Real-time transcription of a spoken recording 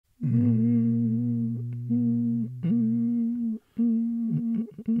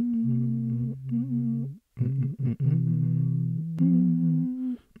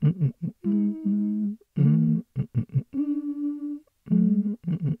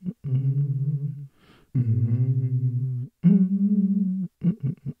Okay,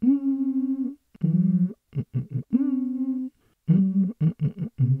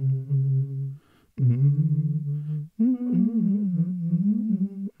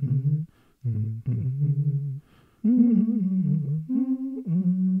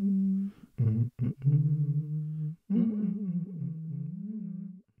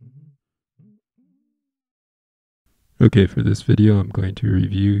 for this video I'm going to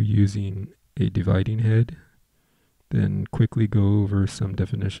review using a dividing head, then quickly go over some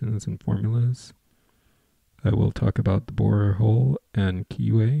definitions and formulas. I will talk about the borer hole and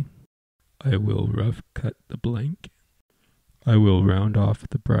keyway. I will rough cut the blank. I will round off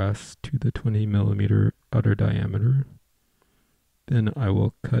the brass to the 20mm outer diameter. Then I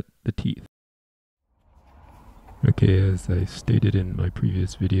will cut the teeth. Okay, as I stated in my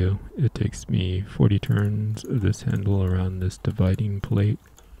previous video, it takes me 40 turns of this handle around this dividing plate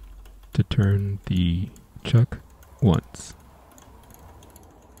to turn the chuck once.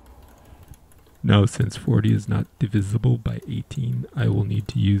 Now, since 40 is not divisible by 18, I will need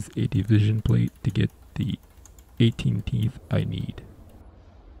to use a division plate to get the 18 teeth I need.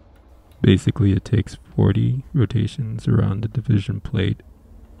 Basically, it takes 40 rotations around the division plate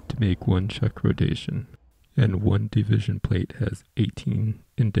to make one chuck rotation, and one division plate has 18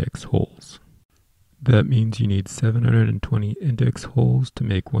 index holes. That means you need 720 index holes to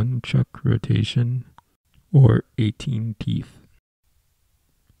make one chuck rotation, or 18 teeth.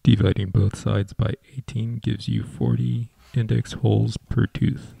 Dividing both sides by 18 gives you 40 index holes per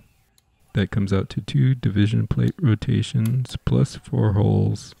tooth. That comes out to 2 division plate rotations plus 4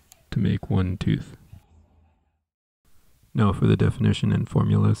 holes to make one tooth. Now for the definition and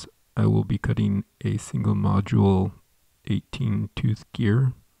formulas, I will be cutting a single module 18 tooth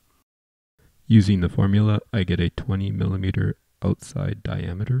gear. Using the formula, I get a 20mm outside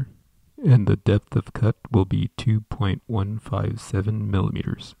diameter, and the depth of cut will be 2.157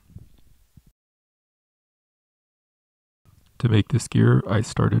 millimeters. To make this gear, I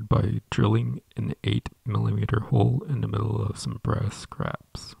started by drilling an 8mm hole in the middle of some brass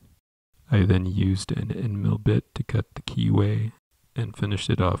scraps. I then used an end mill bit to cut the keyway and finished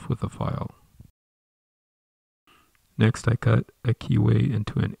it off with a file. Next, I cut a keyway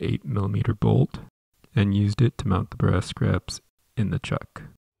into an 8mm bolt and used it to mount the brass scraps in the chuck.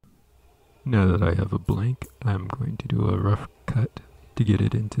 Now that I have a blank, I'm going to do a rough cut to get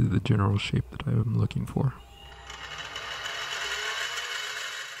it into the general shape that I am looking for.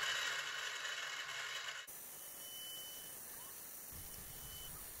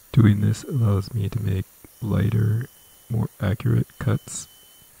 Doing this allows me to make lighter, more accurate cuts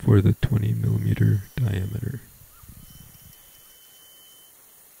for the 20mm diameter.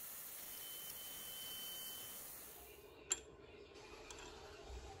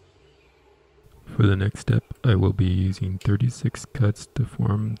 For the next step, I will be using 36 cuts to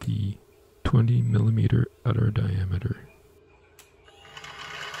form the 20mm outer diameter.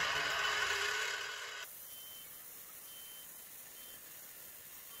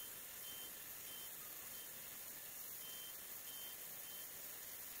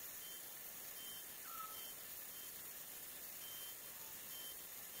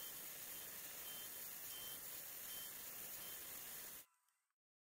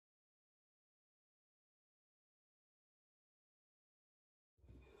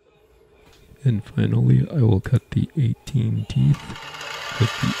 And finally, I will cut the 18 teeth with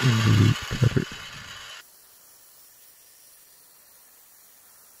the involute cutter.